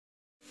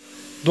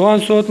Doğan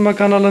Soğutma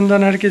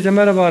kanalından herkese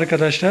merhaba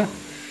arkadaşlar.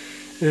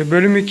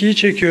 Bölüm 2'yi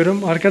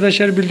çekiyorum.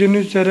 Arkadaşlar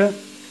bildiğiniz üzere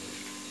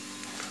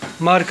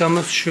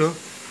markamız şu.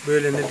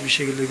 Böyle net bir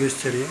şekilde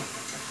göstereyim.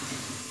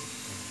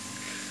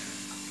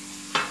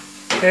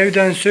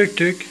 Evden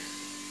söktük.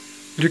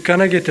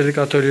 Dükkana getirdik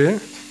atölyeye.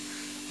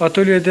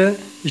 Atölyede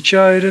içi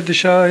ayrı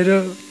dışı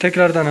ayrı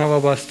tekrardan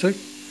hava bastık.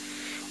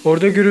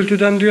 Orada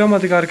gürültüden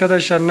duyamadık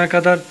arkadaşlar, ne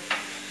kadar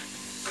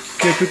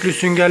köpüklü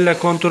süngerle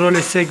kontrol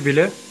etsek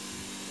bile.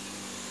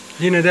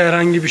 Yine de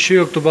herhangi bir şey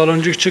yoktu.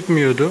 Baloncuk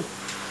çıkmıyordu.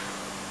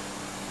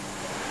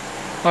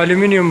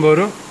 Alüminyum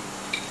boru.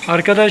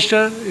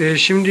 Arkadaşlar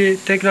şimdi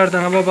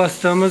tekrardan hava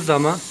bastığımız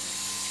zaman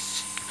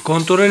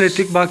kontrol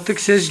ettik.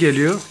 Baktık ses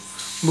geliyor.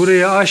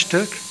 Burayı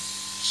açtık.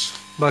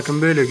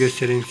 Bakın böyle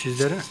göstereyim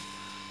sizlere.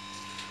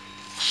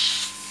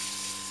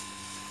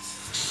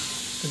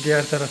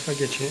 Diğer tarafa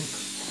geçeyim.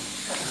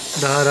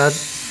 Daha rahat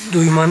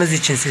duymanız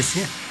için sesi.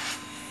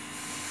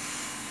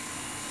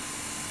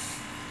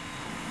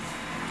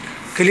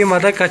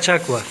 Klimada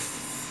kaçak var.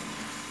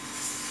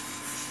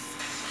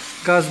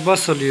 Gaz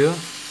basılıyor.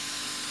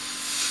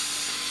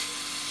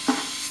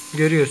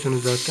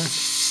 Görüyorsunuz zaten.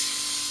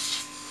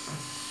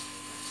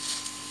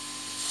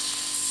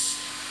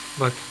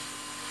 Bak.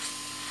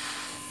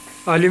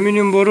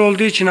 Alüminyum boru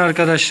olduğu için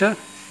arkadaşlar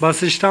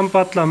basınçtan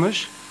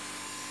patlamış.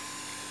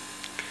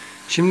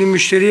 Şimdi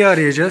müşteriyi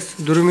arayacağız.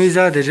 Durumu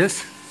izah edeceğiz.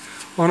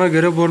 Ona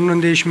göre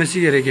borunun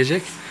değişmesi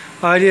gerekecek.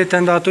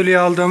 Ayrıyeten de atölyeye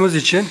aldığımız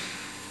için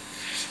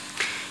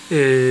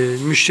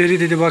müşteri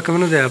dedi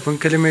bakımını da yapın.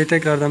 Klimayı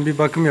tekrardan bir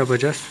bakım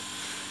yapacağız.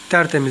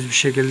 Tertemiz bir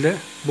şekilde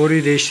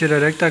boruyu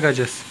değiştirerek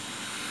takacağız.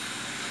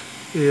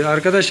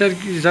 Arkadaşlar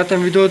zaten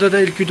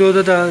ilk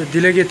videoda da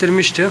dile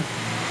getirmiştim.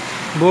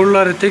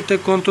 Boruları tek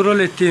tek kontrol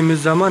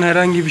ettiğimiz zaman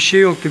herhangi bir şey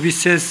yoktu. Bir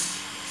ses,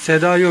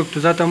 seda yoktu.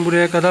 Zaten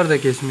buraya kadar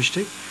da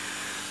kesmiştik.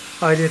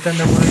 Ayrıyeten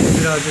de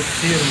burayı birazcık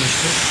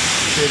sıyırmıştık.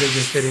 Şöyle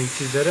göstereyim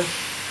sizlere.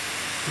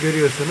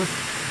 Görüyorsunuz.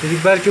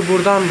 Dedik belki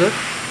buradandır.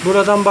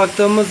 Buradan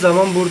baktığımız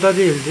zaman burada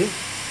değildi.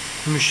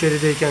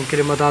 Müşterideyken,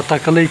 klima daha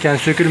takılıyken,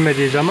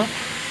 sökülmediği zaman.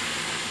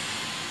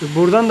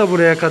 Buradan da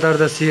buraya kadar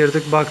da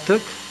sıyırdık,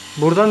 baktık.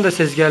 Buradan da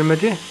ses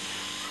gelmedi.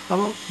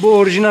 Ama bu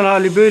orijinal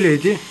hali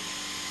böyleydi.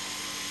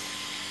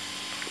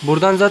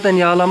 Buradan zaten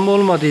yağlanma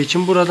olmadığı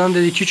için buradan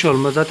dedik hiç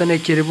olmaz. Zaten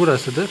ek yeri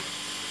burasıdır.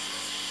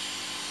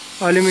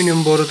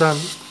 Alüminyum borudan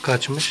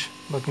kaçmış.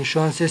 Bakın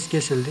şu an ses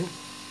kesildi.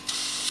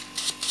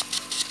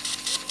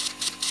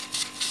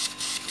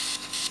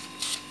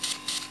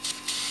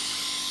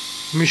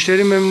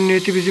 Müşteri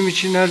memnuniyeti bizim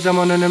için her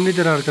zaman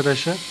önemlidir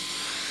arkadaşlar.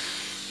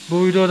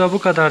 Bu videoda bu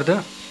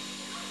kadardı.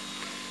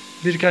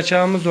 Bir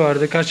kaçağımız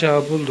vardı.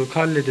 Kaçağı bulduk.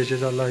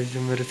 Halledeceğiz Allah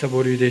izin verirse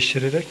boruyu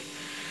değiştirerek.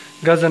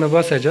 Gazını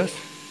basacağız.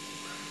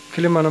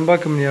 Klimanın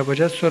bakımını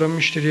yapacağız. Sonra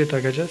müşteriye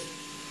takacağız.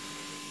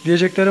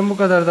 Diyeceklerim bu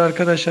kadardı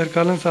arkadaşlar.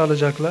 Kalın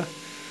sağlıcakla.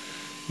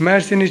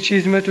 Mersin içi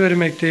hizmet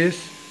vermekteyiz.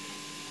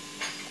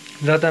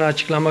 Zaten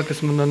açıklama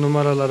kısmında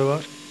numaraları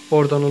var.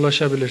 Oradan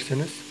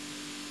ulaşabilirsiniz.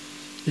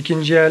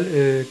 İkinci el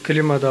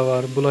klimada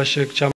var. Bulaşık, çamaşır.